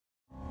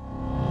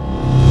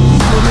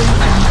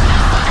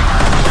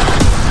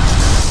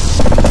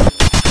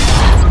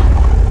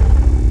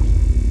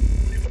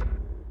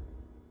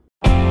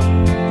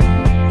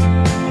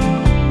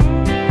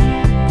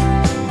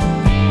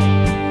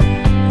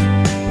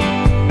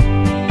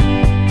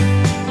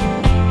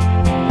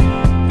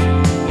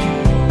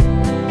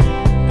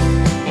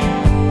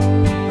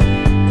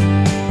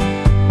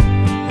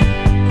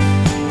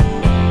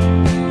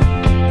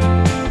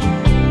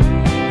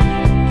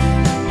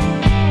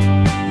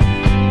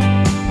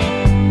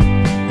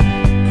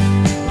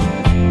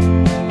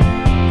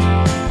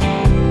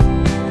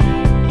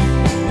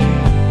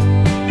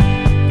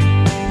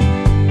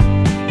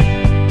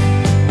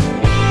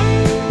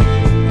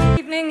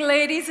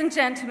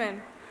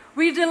gentlemen,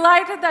 we're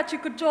delighted that you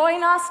could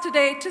join us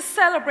today to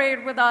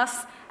celebrate with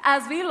us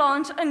as we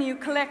launch a new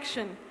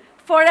collection,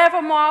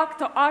 Forevermark,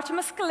 the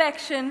Artemis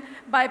Collection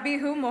by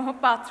Bihu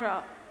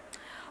Mohapatra.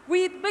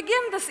 We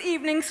begin this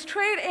evening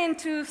straight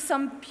into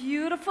some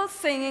beautiful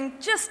singing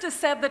just to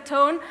set the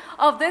tone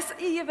of this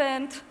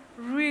event,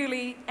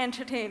 really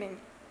entertaining.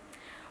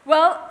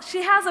 Well,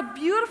 she has a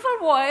beautiful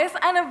voice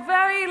and a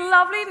very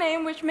lovely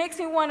name which makes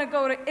me want to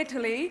go to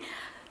Italy.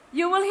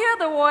 You will hear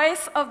the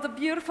voice of the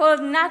beautiful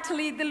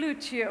Natalie De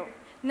Lucio.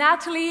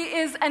 Natalie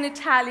is an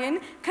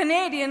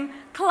Italian-Canadian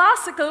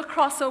classical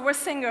crossover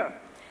singer.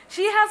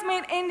 She has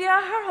made India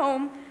her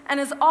home and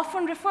is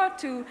often referred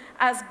to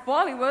as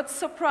Bollywood's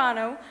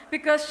soprano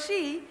because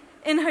she,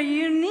 in her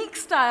unique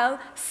style,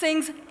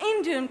 sings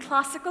Indian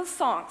classical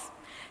songs.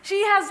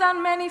 She has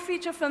done many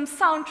feature film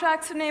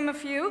soundtracks, to name a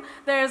few.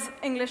 There's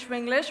English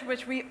Winglish,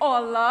 which we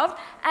all loved,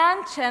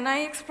 and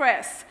Chennai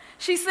Express.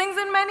 She sings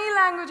in many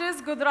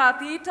languages,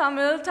 Gujarati,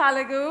 Tamil,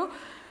 Telugu,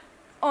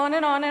 on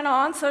and on and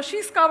on. So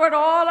she's covered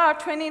all our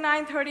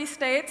 29, 30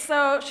 states.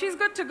 So she's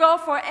good to go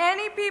for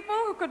any people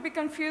who could be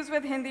confused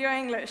with Hindi or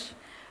English.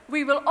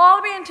 We will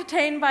all be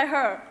entertained by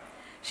her.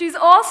 She's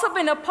also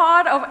been a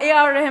part of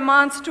A.R.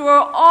 Rahman's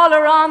tour all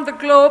around the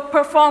globe,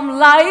 performed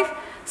live.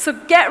 So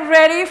get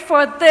ready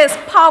for this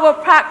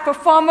power-packed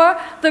performer,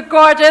 the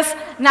gorgeous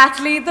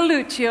Natalie De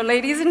Lucio,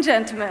 ladies and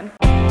gentlemen.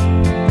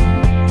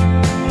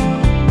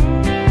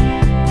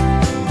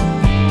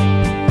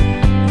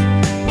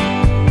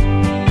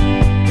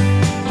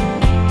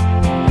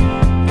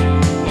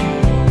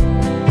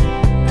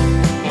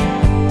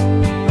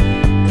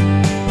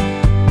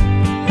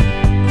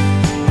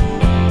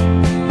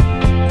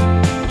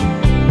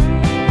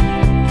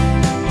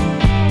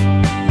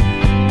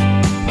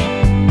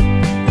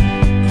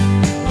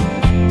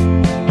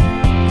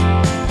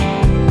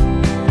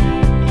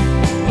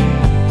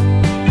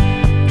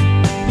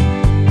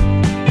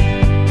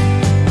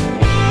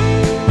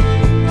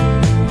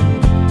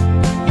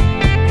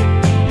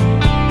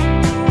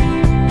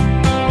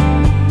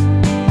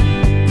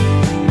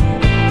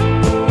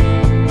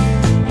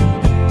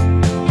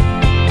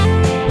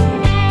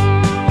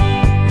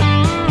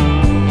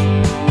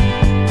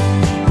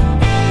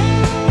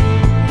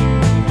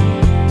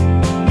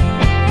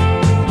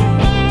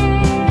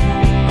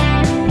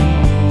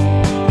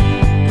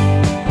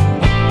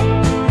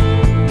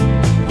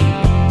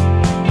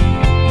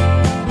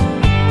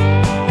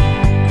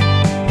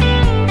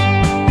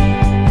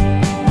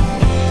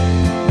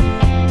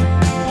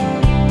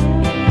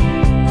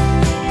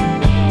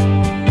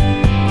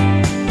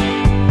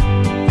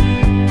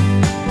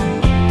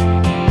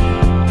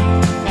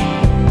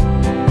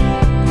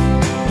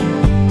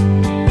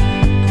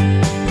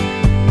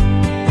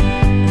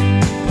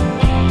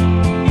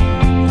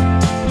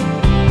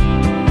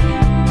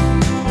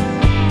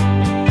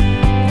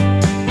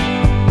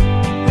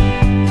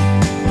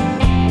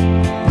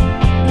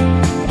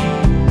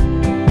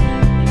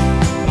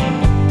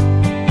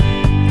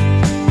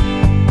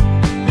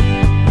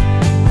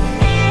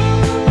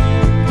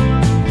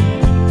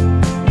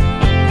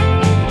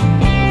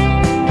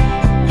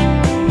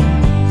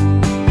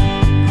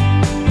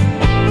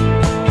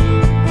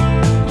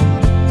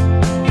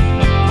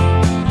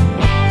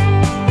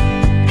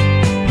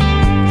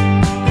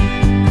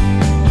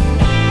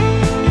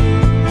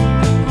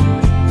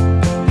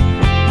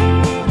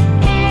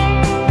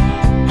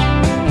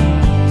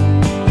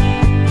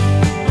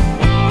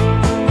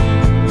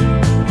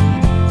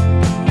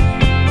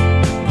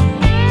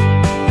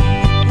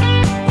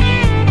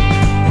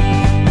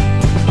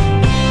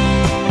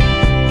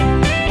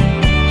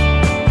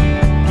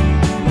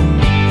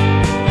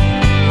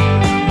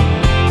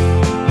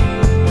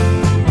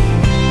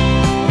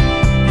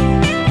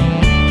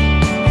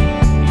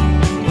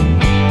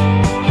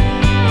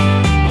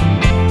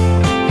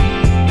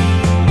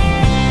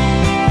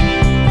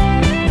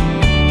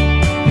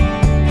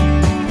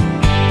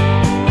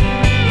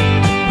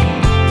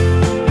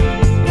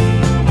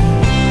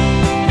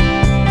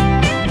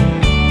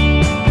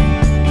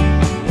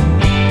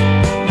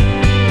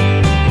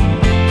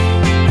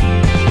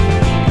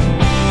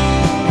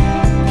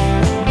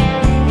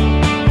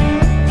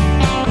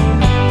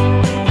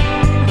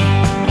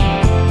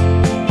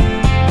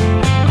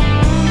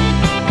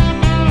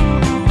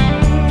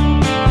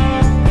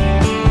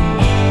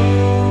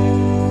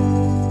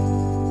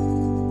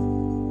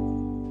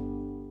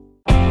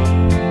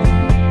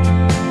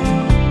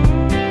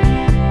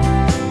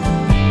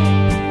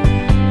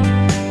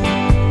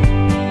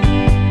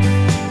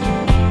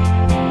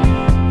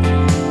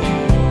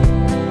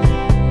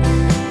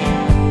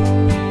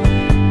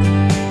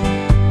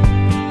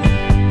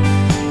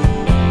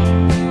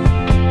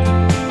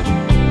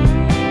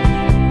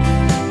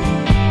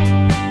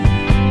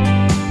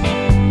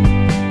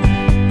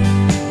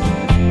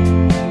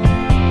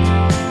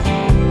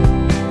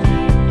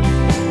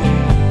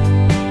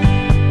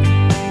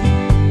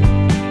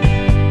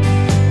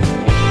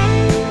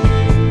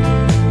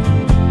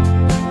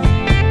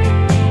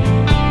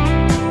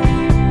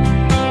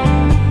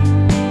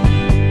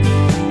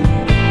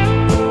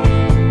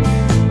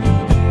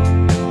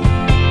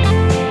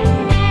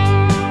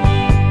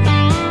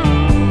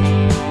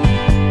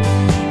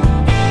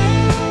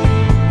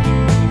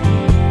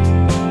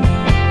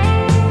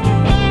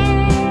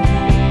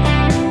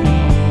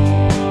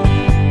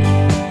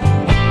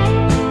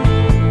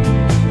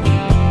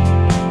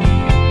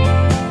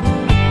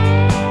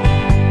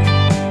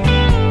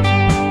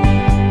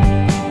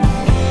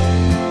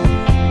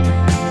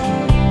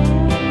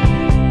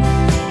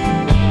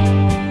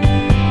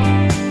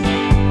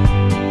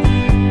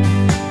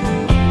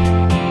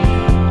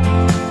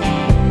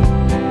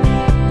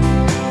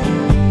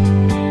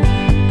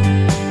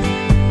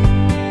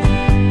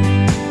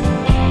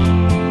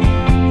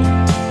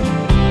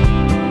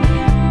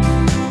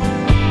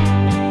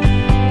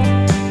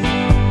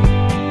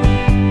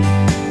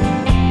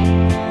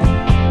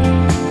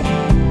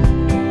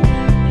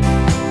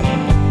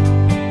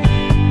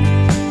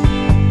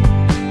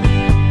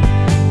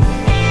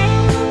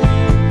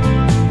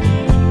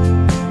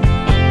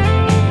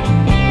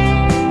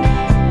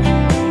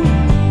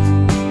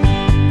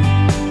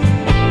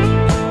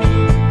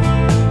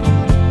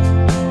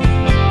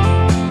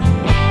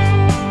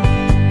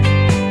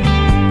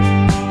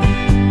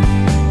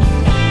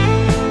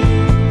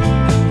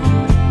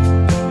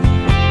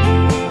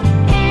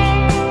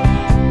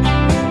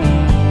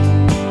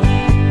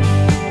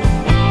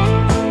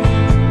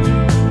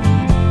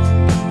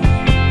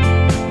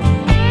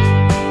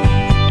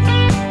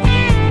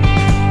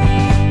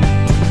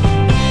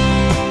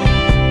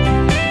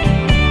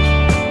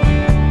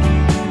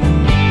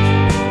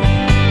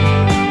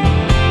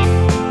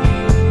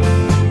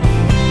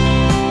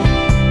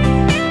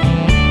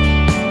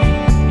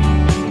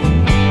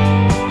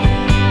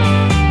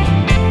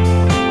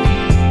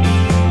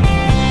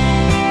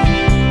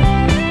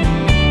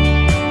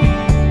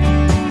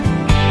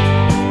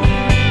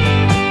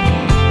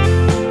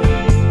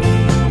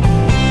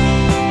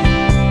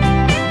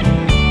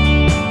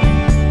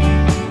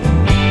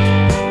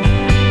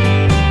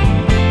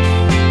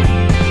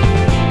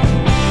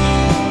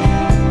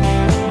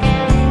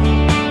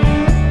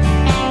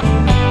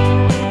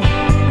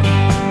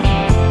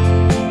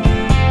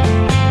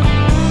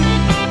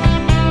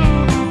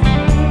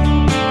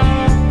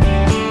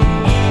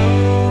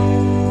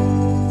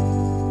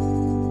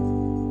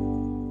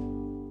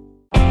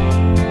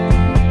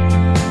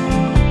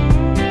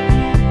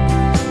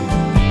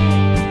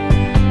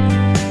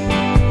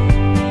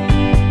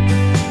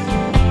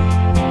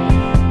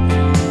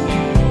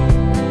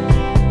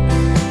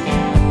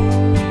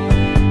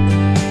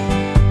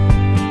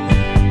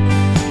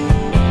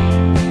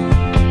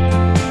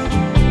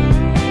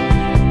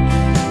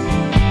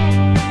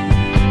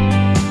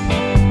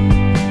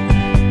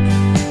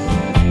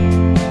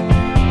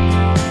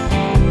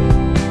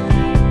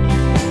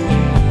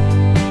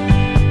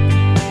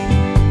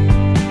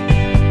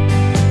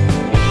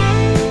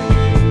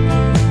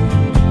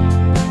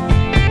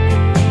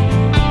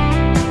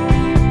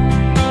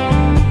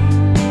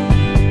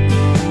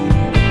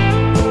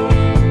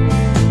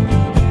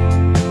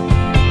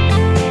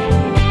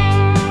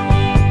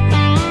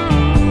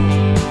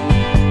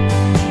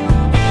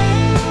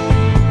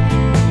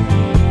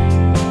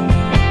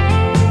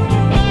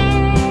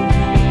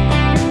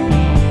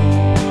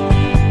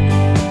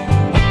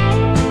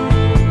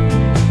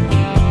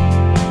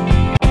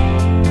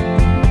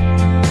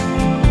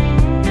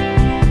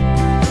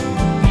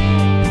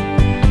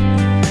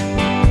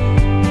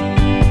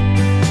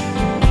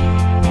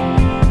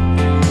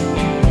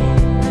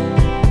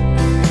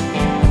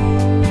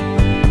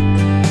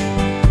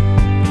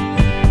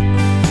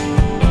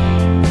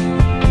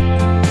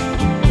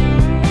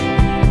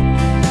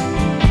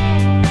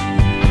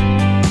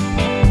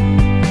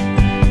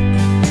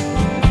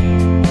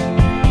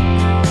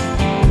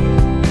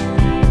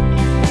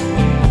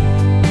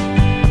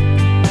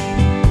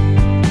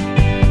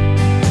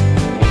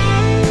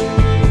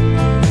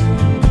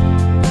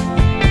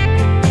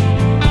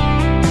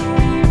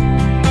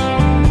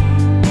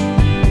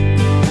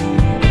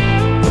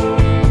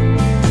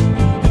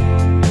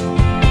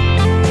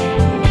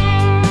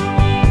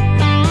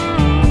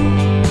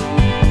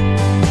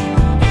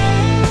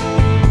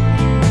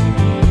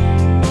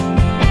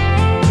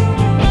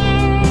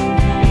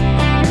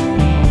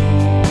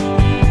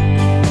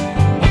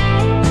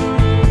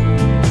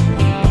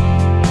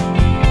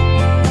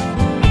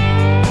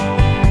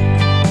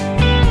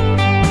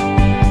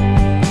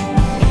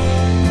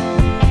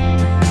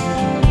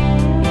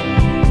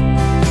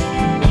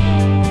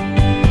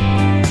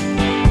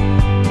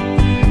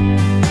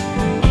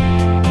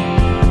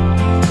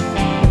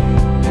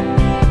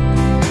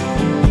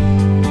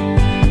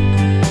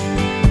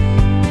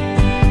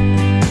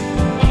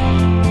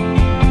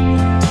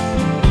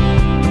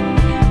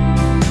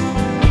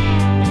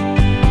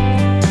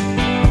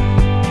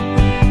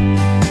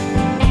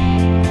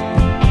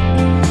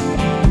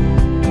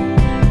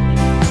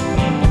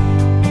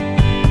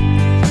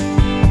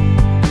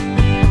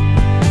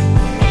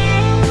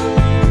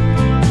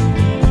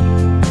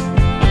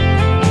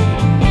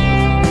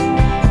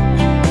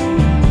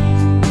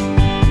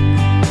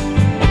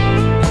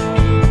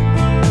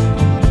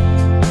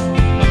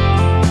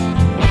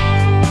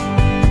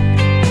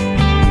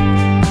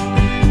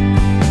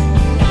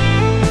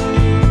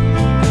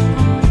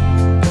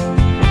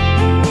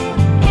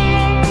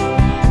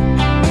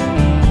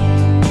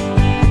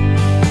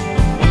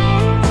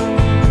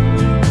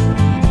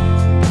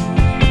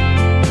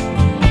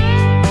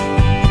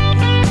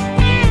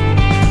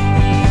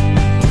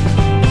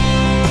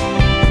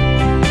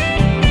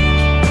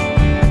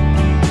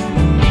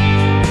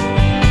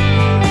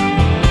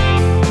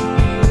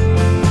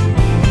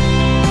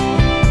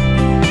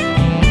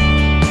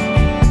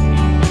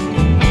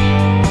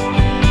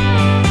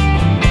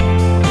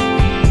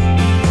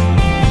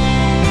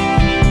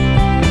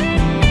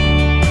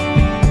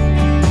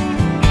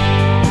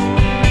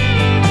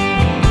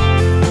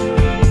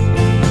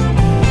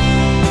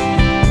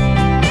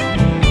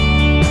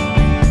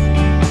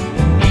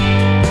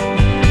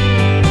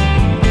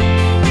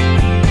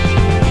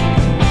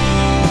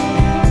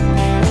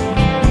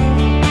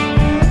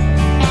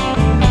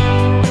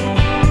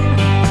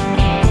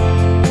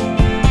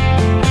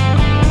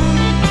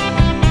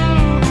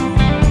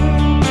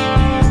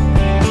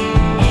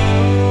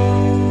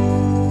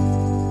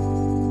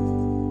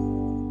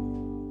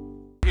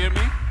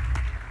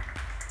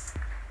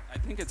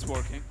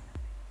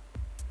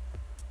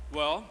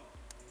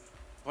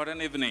 What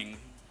an evening.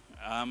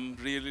 I'm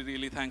really,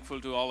 really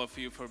thankful to all of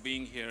you for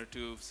being here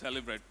to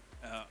celebrate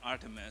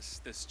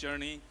Artemis. This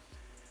journey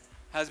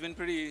has been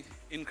pretty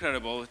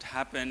incredible. It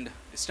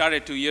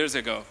started 2 years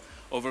ago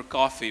over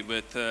coffee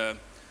with Mr.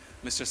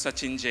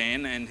 Sachin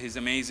Jain and his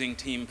amazing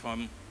team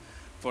from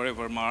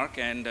Forevermark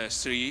and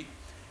Sri.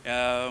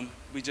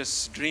 We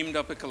just dreamed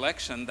up a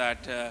collection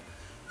that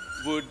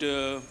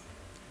would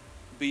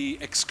be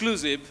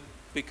exclusive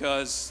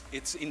because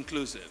it's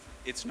inclusive.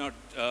 It's not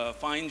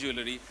fine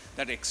jewelry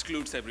that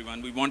excludes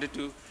everyone. We wanted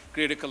to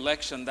create a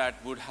collection that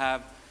would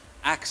have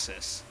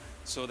access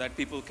so that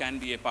people can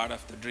be a part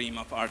of the dream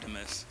of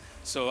Artemis.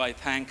 So I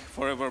thank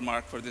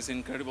Forevermark for this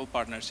incredible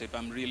partnership.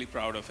 I'm really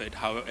proud of it,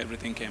 how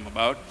everything came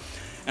about.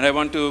 And I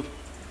want to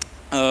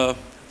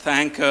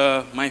thank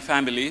my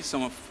family.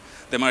 Some of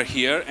them are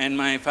here, and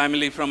my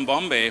family from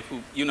Bombay, who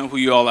you know who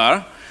you all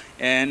are.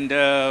 And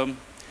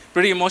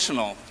pretty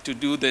emotional to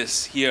do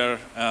this here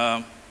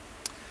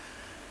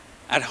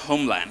at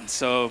Homeland.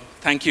 So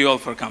thank you all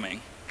for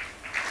coming.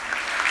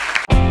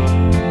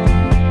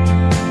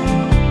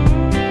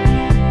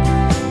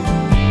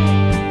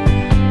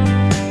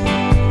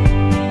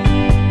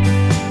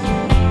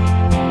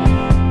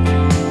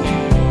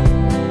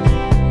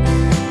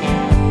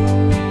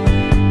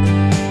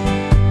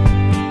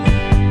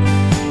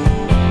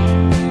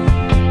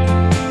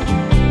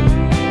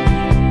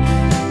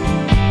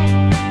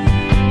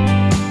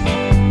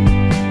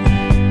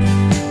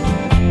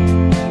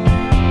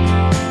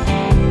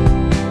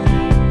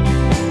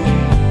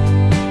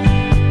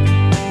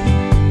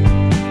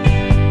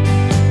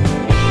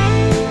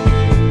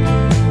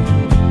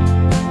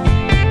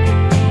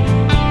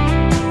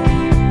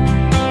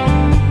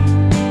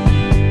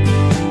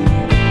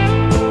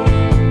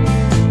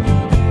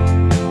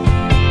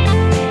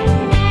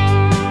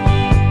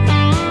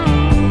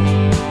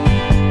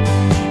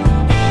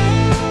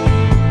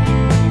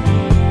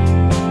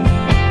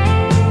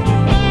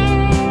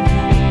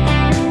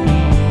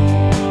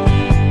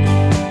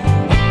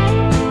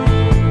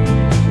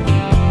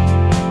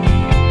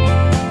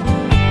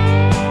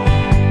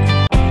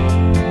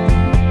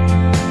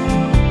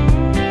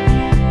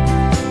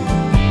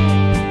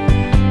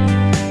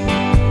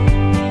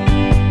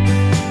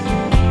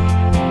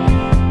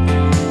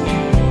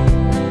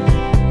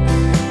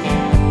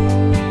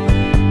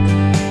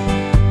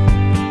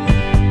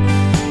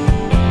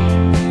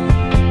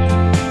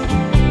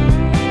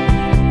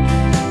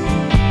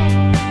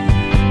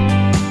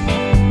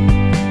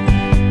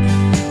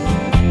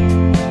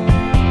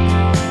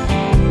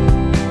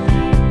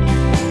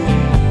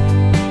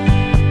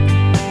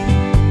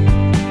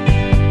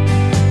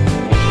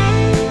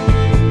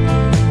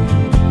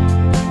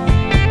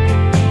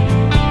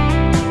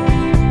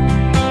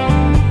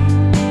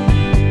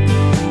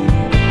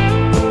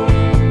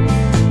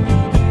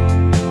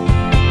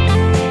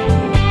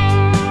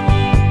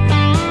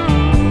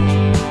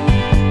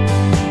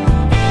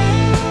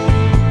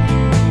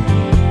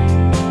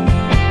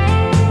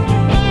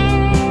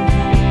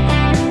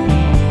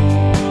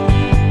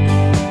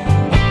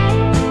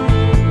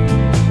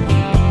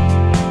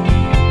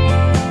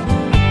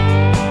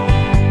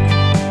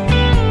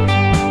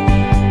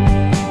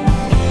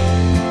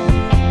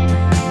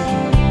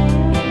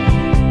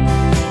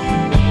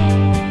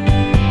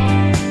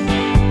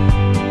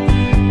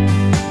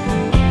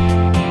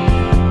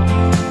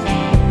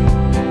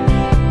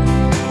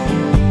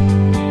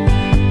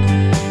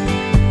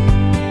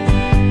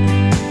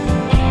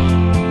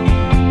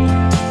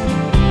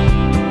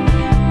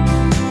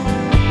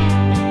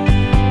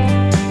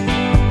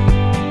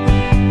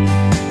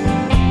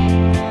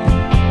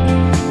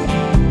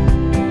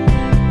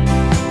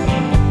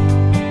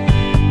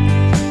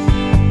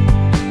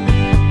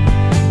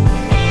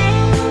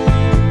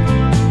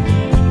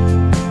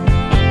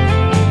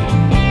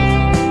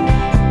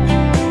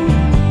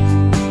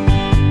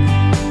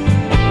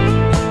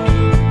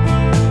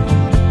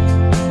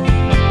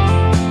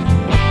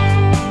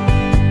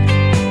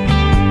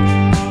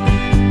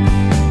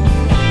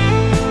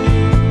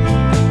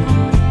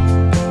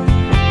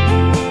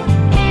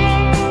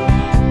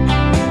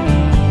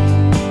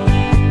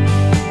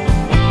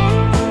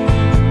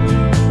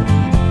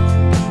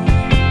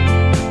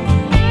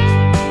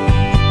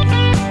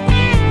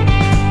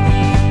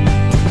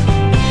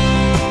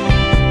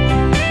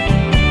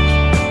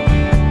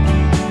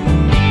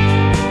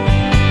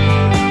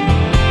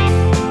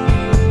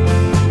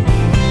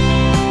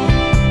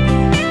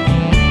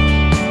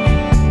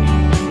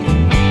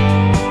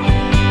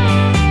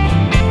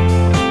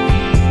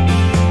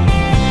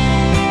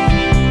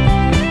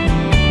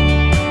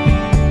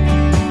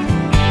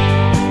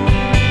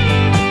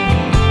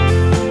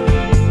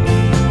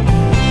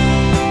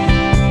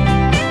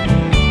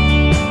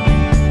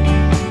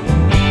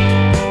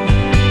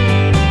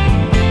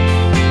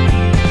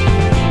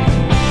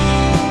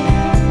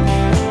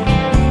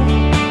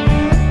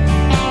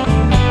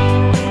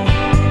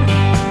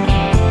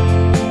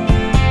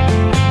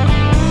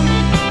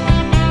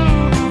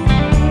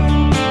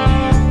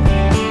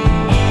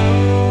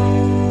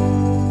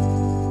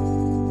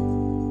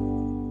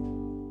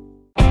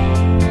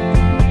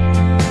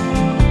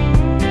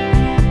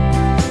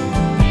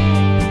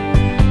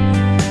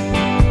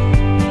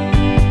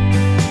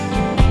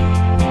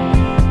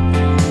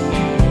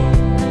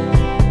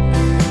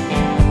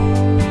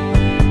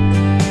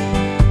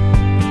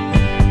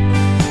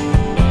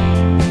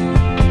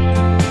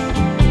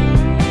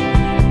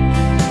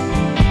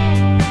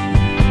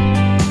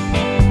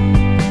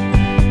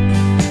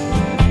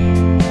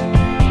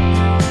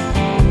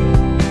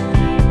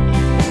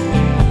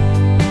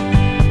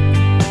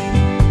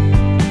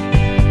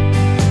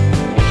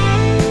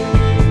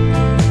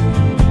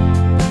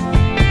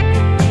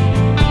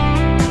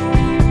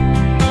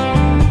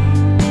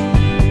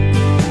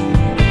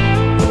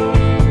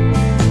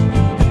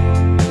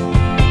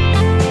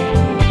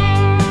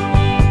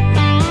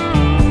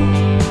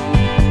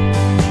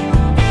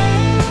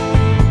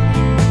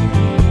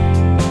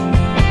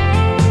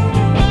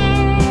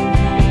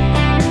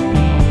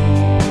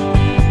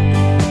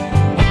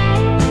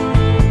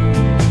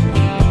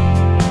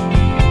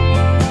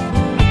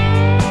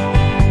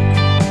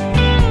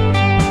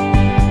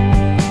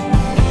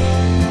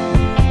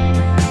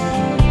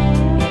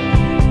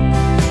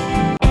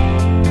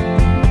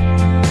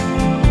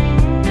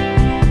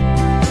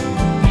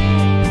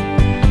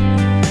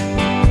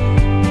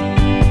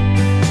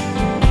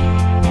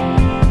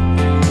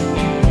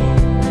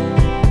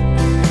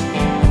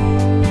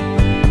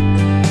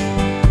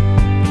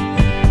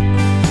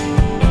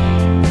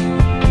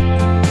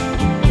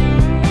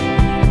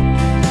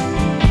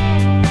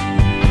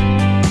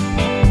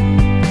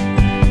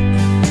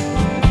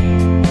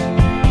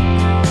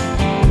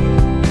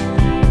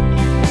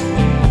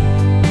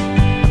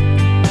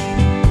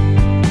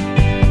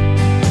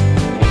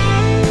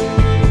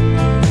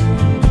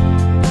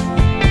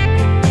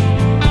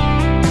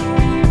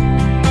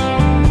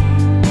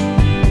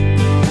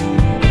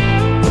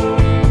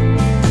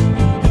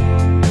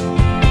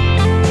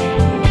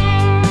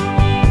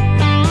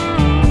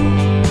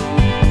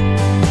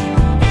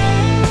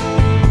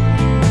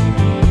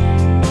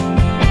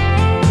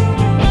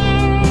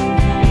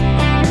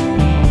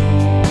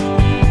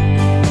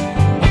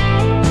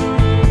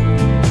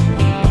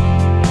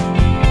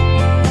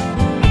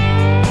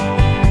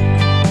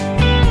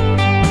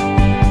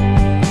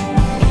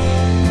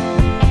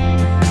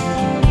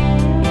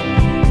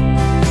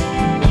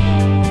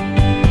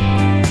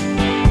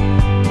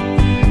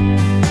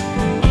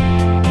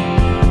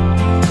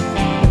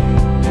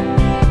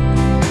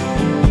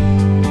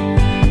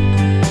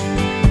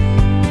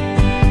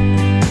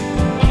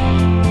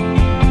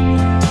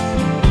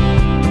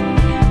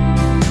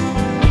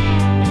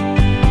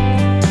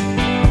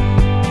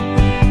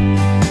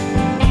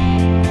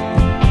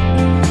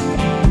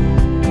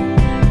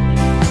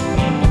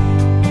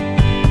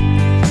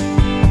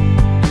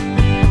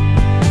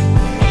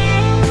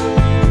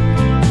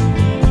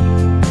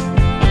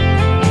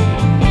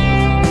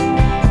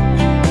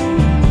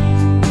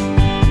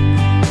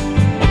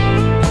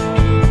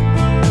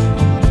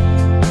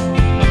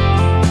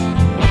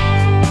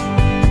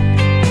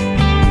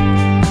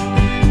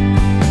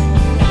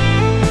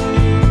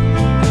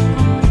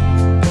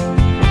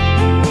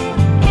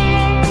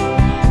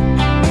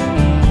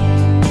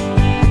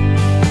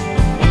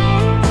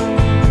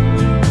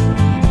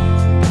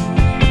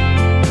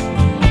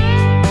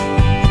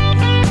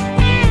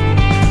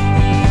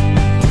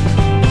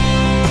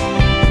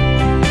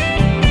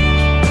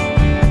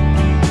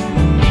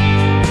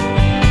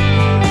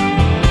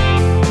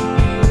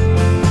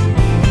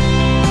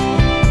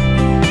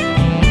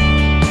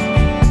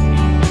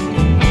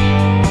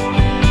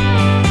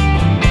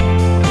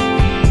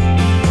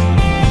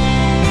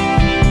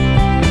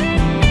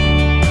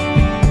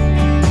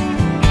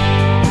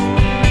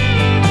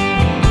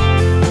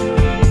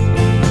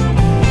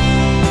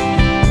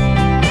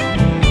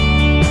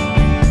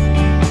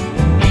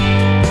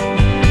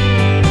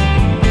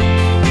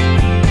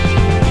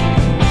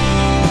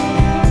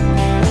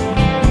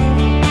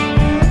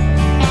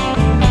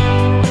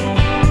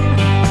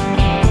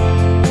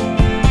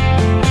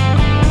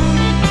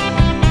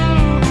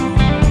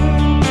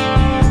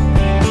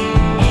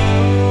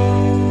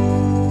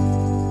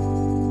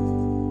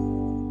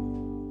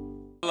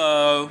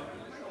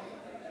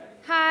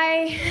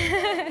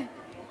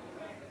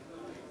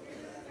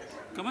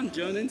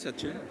 दिन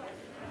सच्चे.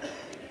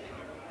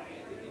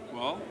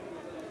 Well,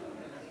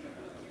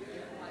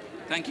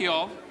 thank you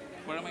all.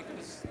 Where am I?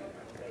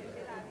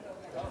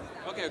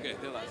 Okay,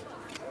 they'll ask.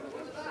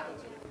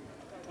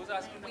 Who's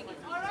asking?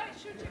 All right,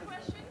 shoot your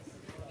questions.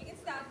 We can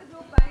start the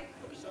group by.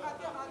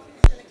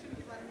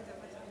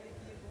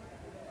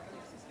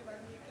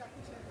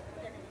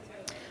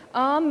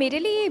 मेरे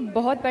लिए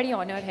बहुत बड़ी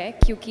honour है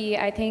क्योंकि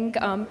I think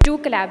to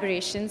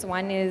collaborations.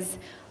 One is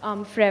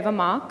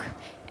Forevermark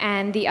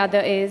and the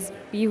other is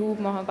Bihu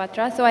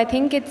Mohapatra. So I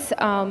think it's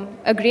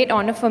a great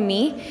honor for me.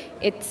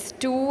 It's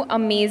two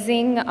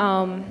amazing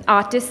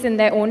artists in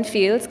their own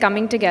fields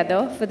coming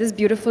together for this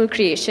beautiful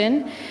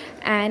creation.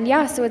 And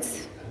yeah, so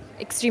it's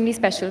extremely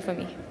special for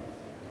me.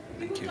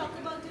 Thank you. Talk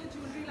about your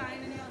jewelry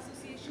line and your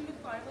association with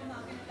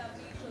Forevermark and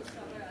lovely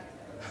showstopper.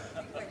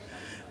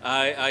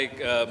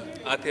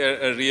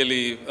 Athiya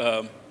really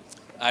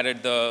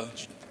added the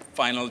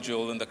final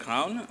jewel in the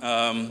crown.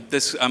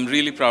 I'm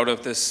really proud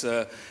of this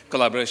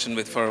collaboration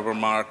with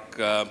Forevermark,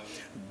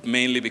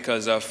 mainly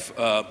because of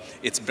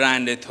its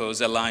brand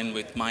ethos aligned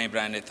with my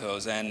brand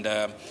ethos, and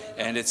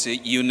it's a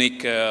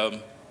unique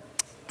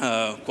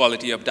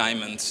quality of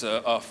diamonds,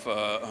 of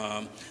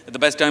the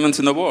best diamonds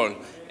in the world.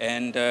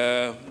 And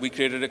we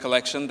created a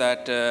collection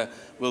that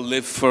will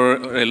live for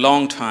a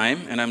long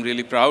time, and I'm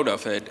really proud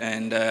of it.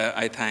 And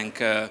I thank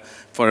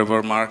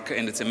Forevermark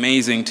and its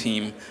amazing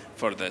team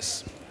for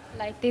this.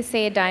 Like they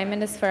say,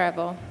 diamond is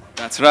forever.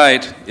 That's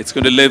right. It's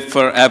going to live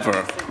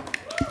forever.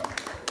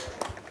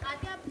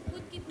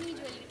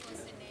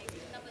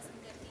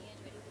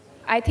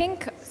 I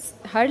think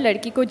हर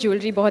लड़की को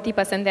jewellery बहुत ही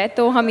पसंद है,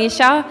 तो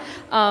हमेशा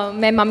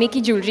मैं mummy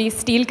की jewellery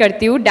steel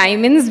करती हूँ,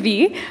 डायमंड्स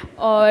भी.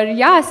 और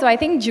या सो I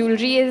think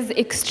jewellery is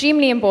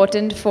extremely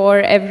important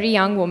for every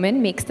young woman,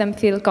 makes them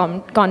feel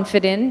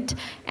confident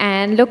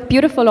and look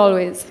beautiful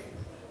always.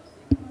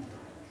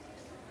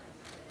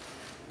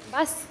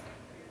 बस.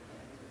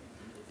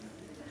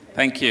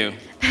 Thank you.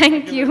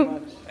 Thank you.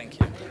 Thank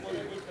you.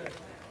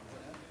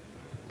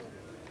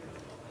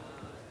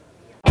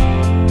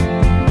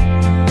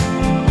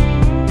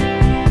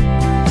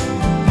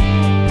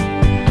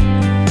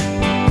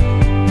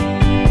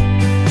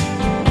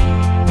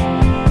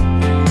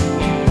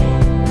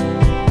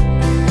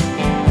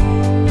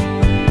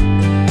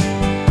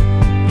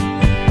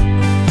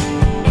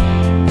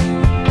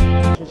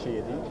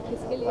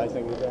 Hi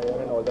Sangeeta,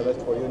 and all the best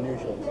for your new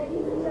show.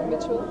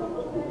 Which show?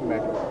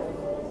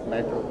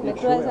 Metro.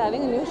 Metro is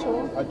having a new show.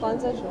 कौन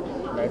सा show?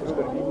 Metro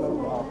करके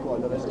आपको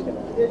all the best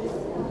कहना है.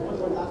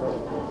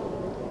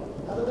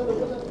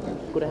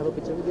 Could I have a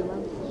picture with you,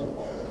 ma'am?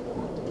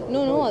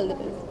 No, all the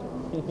best.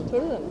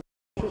 छोड़ो ना.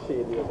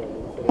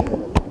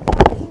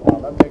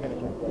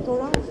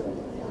 थोड़ा.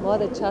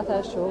 बहुत अच्छा था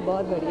शो,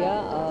 बहुत बढ़िया.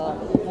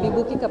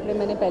 बीबू के कपड़े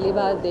मैंने पहली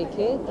बार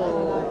देखे तो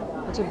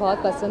मुझे बहुत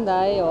पसंद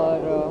आए और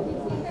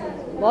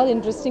बहुत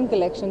इंटरेस्टिंग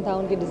कलेक्शन था.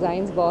 उनके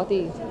डिज़ाइंस बहुत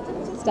ही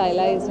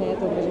स्टाइलाइज्ड हैं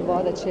तो मुझे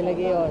बहुत अच्छे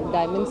लगे और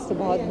डायमंड्स तो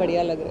बहुत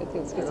बढ़िया लग रहे थे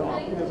उसके साथ.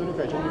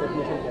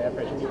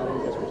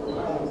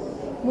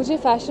 मुझे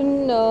फ़ैशन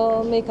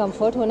में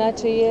कंफर्ट होना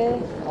चाहिए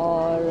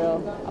और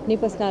अपनी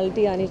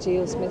पर्सनालिटी आनी चाहिए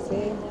उसमें से.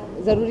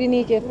 ज़रूरी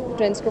नहीं कि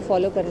ट्रेंड्स को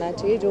फॉलो करना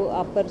चाहिए, जो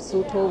आप पर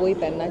सूट हो वही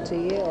पहनना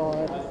चाहिए और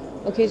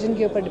ओकेजन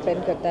के ऊपर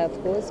डिपेंड करता है ऑफ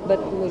कोर्स. बट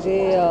मुझे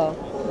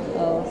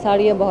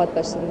साड़ियाँ बहुत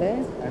पसंद है.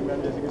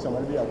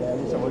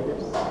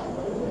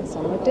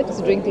 Summer tips: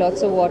 drink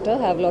lots of water,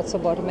 have lots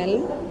of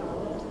watermelon,